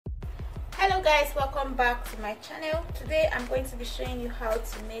Hello guys, welcome back to my channel. Today I'm going to be showing you how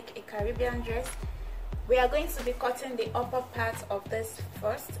to make a Caribbean dress. We are going to be cutting the upper part of this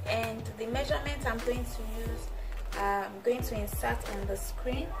first, and the measurement I'm going to use, I'm going to insert on the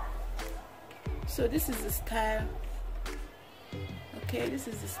screen. So this is the style. Okay, this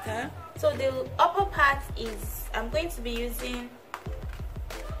is the style. So the upper part is, I'm going to be using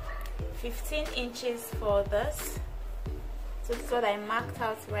 15 inches for this. So this is what I marked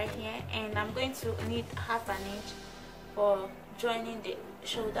out right here, and I'm going to need half an inch for joining the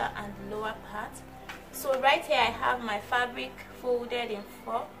shoulder and the lower part. So right here I have my fabric folded in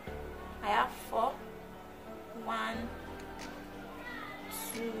 4. I have 4. 1,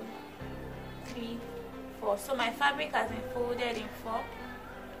 2, 3, 4. So my fabric has been folded in 4.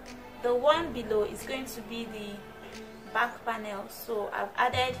 The one below is going to be the back panel, so I've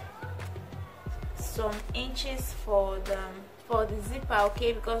added some inches for the zipper,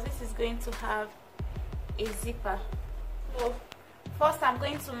 okay, because this is going to have a zipper. So first I'm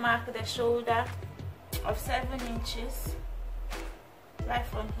going to mark the shoulder of 7 inches right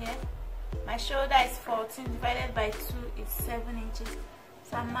from here. My shoulder is 14 divided by 2 is 7 inches,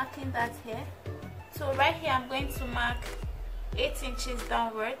 so I'm marking that here. So right here I'm going to mark 8 inches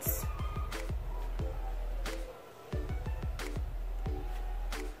downwards.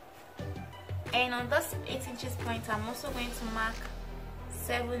 And on this 8 inches point, I'm also going to mark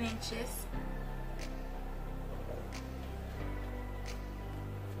 7 inches.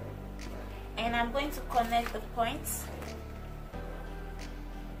 And I'm going to connect the points.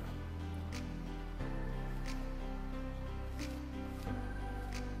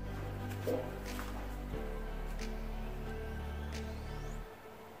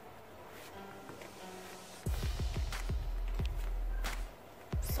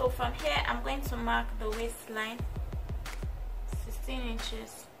 So from here, I'm going to mark the waistline, 16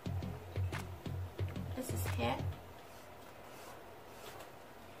 inches. This is here.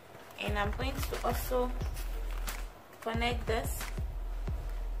 And I'm going to also connect this.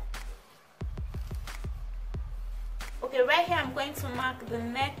 Okay, right here I'm going to mark the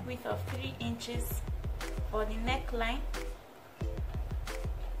neck width of 3 inches for the neckline.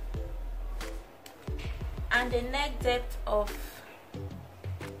 And the neck depth of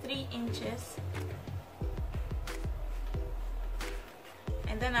 3 inches,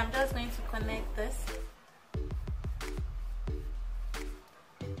 and then I'm just going to connect this.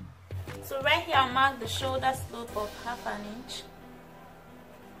 So right here I'll mark the shoulder slope of half an inch,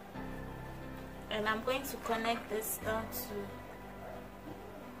 and I'm going to connect this down to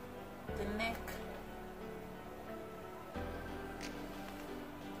the neck.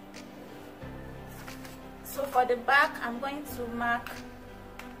 So for the back, I'm going to mark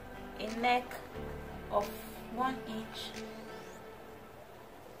a neck of 1 inch.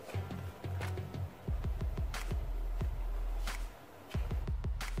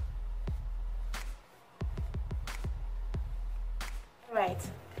 Right.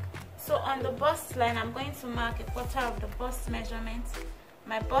 So on the bust line, I'm going to mark a quarter of the bust measurement.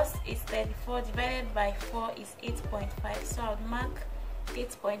 My bust is 34 divided by 4 is 8.5. So I'll mark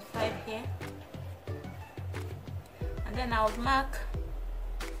 8.5 here, and then I'll mark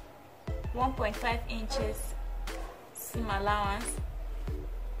 1.5 inches seam allowance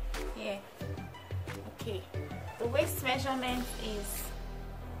here. Okay, the waist measurement is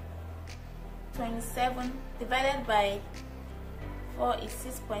 27 divided by 4 is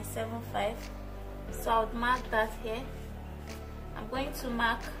 6.75. so I'll mark that here. I'm going to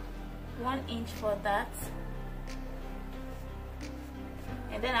mark 1 inch for that,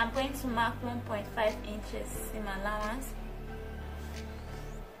 and then I'm going to mark 1.5 inches seam allowance.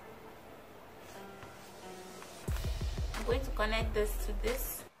 I'm going to connect this to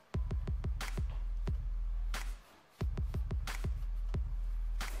this.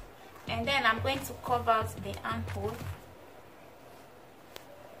 And then I'm going to curve out the armhole.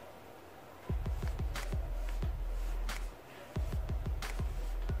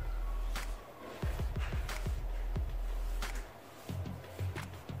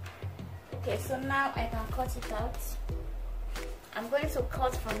 Okay, so now I can cut it out. I'm going to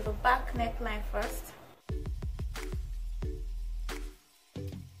cut from the back neckline first.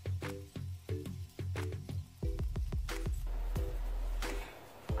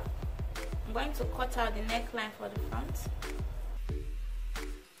 I'm going to cut out the neckline for the front.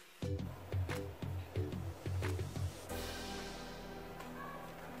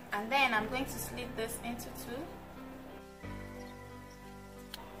 And then I'm going to slit this into 2.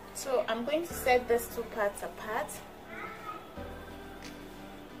 So I'm going to set these 2 parts apart.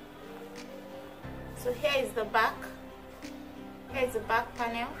 So here is the back. Here is the back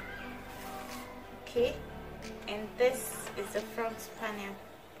panel. okay, and this is the front panel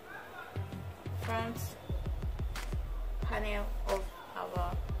of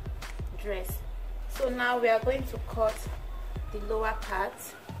our dress. So now we are going to cut the lower part,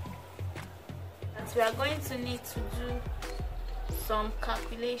 and we are going to need to do some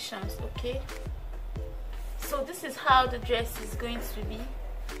calculations, okay? So this is how the dress is going to be.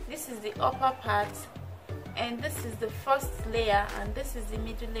 This is the upper part, and this is the first layer, and this is the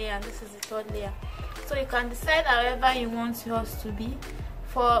middle layer, and this is the third layer. So you can decide however you want yours to be.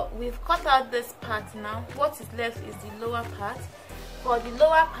 For we've cut out this part now, what is left is the lower part. For the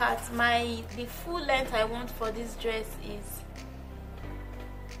lower part, the full length I want for this dress is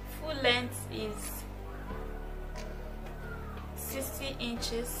 60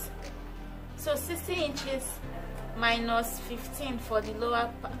 inches. So 60 inches minus 15 for the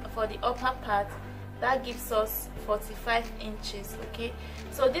upper part, that gives us 45 inches, okay?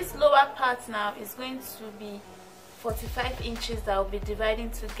 So this lower part now is going to be 45 inches that will be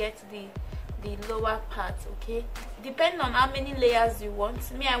dividing to get the lower part, okay? Depending on how many layers you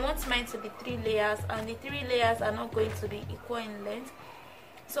want. Me, I want mine to be 3 layers, and the 3 layers are not going to be equal in length.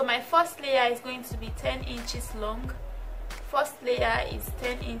 So my first layer is going to be 10 inches long. First layer is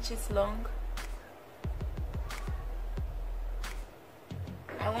 10 inches long.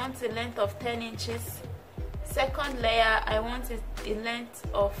 I want a length of 10 inches. Second layer, I want a length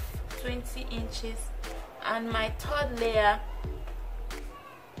of 20 inches. And my third layer,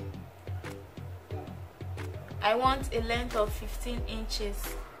 I want a length of 15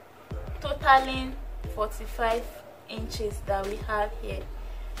 inches, totaling 45 inches that we have here.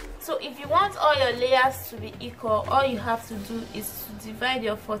 So if you want all your layers to be equal, all you have to do is to divide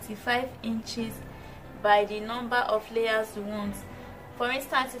your 45 inches by the number of layers you want. For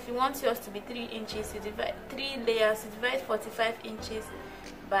instance, if you want yours to be 3 inches, you divide 3 layers, you divide 45 inches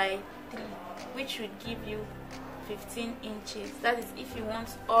by 3, which would give you 15 inches. That is if you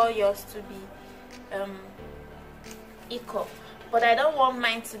want all yours to be equal. But I don't want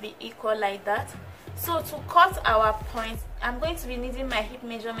mine to be equal like that. So to cut our points, I'm going to be needing my hip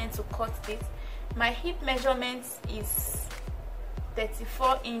measurement to cut it. My hip measurement is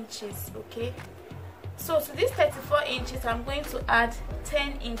 34 inches, okay? So to this 34 inches, I'm going to add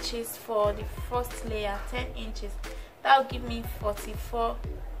 10 inches for the first layer, 10 inches. That will give me 44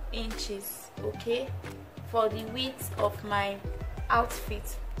 inches, okay, for the width of my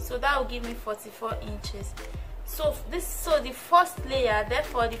outfit. So that will give me 44 inches. So the first layer,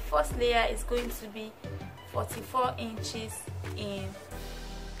 therefore the first layer is going to be 44 inches in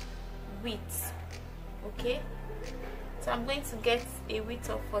width, okay? So I'm going to get a width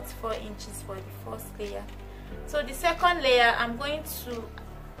of 44 inches for the first layer. So the second layer, I'm going to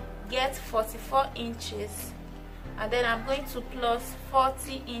get 44 inches, and then I'm going to plus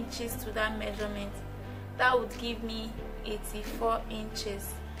 40 inches to that measurement. That would give me 84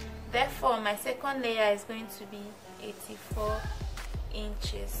 inches. Therefore my second layer is going to be 84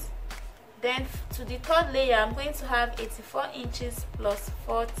 inches. Then to the third layer, I'm going to have 84 inches plus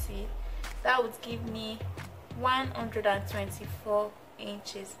 40. That would give me 124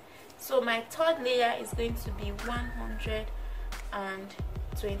 inches. So my third layer is going to be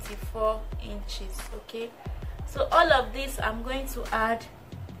 124 inches, okay? So all of this, I'm going to add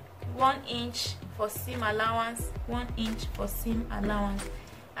 1 inch for seam allowance, 1 inch for seam allowance.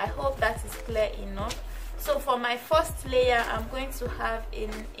 I hope that is clear enough. So for my first layer, I'm going to have a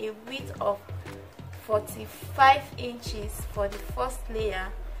width of 45 inches for the first layer.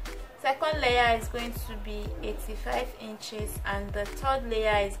 Second layer is going to be 85 inches, and the third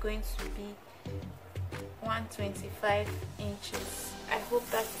layer is going to be 125 inches. I hope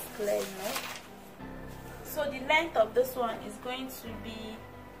that is clear enough. So the length of this one is going to be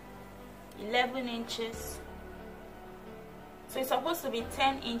 11 inches. So it's supposed to be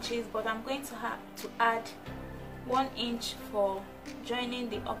 10 inches, but I'm going to have to add 1 inch for joining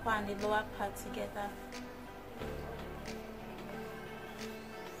the upper and the lower part together.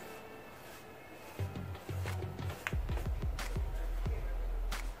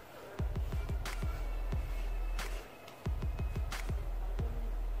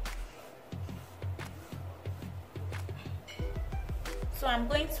 So I'm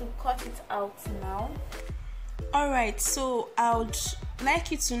going to cut it out now. Alright, so I would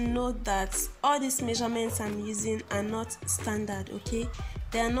like you to note that all these measurements I'm using are not standard, okay?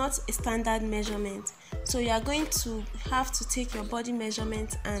 They are not a standard measurement. So you are going to have to take your body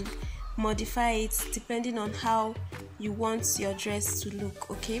measurement and modify it depending on how you want your dress to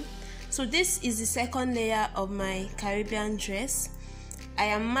look, okay? So this is the second layer of my Caribbean dress. I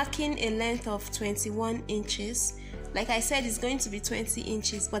am marking a length of 21 inches. Like I said, it's going to be 20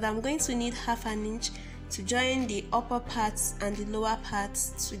 inches, but I'm going to need half an inch to join the upper parts and the lower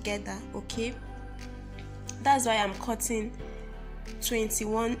parts together, okay? That's why I'm cutting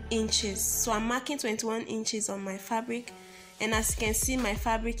 21 inches. So I'm marking 21 inches on my fabric, and as you can see, my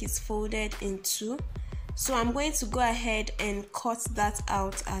fabric is folded in two. So I'm going to go ahead and cut that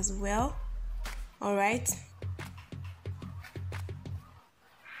out as well. All right.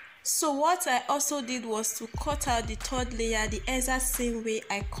 So what I also did was to cut out the third layer the exact same way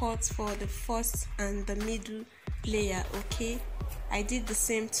I cut for the first and the middle layer, okay? I did the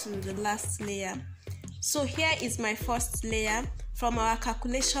same to the last layer. So here is my first layer. From our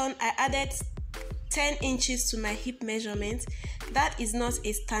calculation, I added 10 inches to my hip measurement. That is not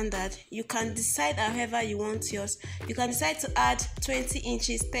a standard. You can decide however you want yours. You can decide to add 20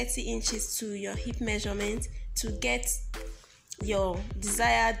 inches, 30 inches to your hip measurement to get your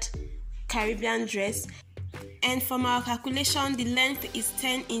desired Caribbean dress. And from our calculation, the length is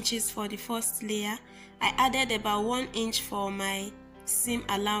 10 inches for the first layer. I added about 1 inch for my seam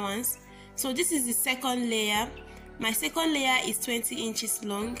allowance. So this is the second layer. My second layer is 20 inches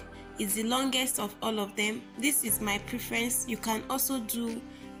long. It's the longest of all of them. This is my preference. You can also do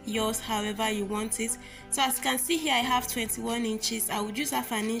yours however you want it. So as you can see here, I have 21 inches. I would use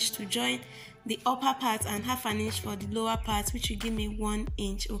half an inch to join the upper part and half an inch for the lower part, which will give me 1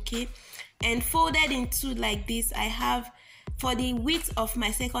 inch, okay? And folded in two like this, I have, for the width of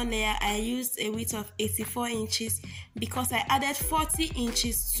my second layer, I used a width of 84 inches because I added 40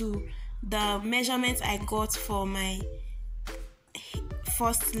 inches to the measurement I got for my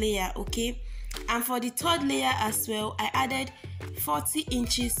first layer, okay? And for the third layer as well, I added 40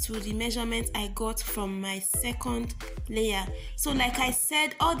 inches to the measurement I got from my second layer. So like I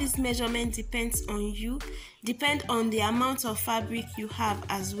said, all this measurement depends on you, depend on the amount of fabric you have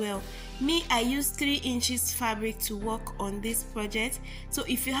as well. Me, I use 3 inches fabric to work on this project. So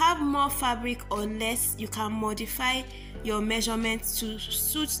if you have more fabric or less, you can modify your measurement to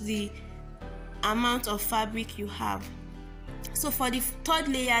suit the amount of fabric you have. So for the third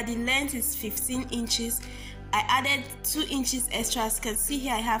layer, the length is 15 inches. I added 2 inches extra. As you can see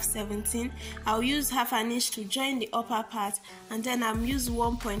here, I have 17. I'll use half an inch to join the upper part, and then I'll use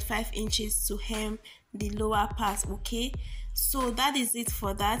 1.5 inches to hem the lower part, okay? So that is it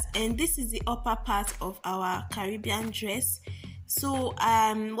for that, and this is the upper part of our Caribbean dress. So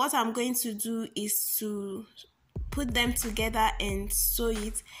what I'm going to do is to put them together and sew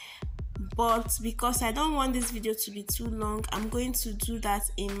it. But because I don't want this video to be too long, I'm going to do that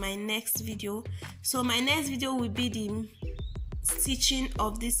in my next video. So my next video will be the stitching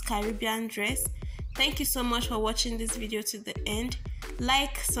of this Caribbean dress. Thank you so much for watching this video to the end.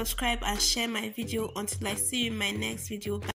 Like, subscribe and share my video until I see you in my next video. Bye.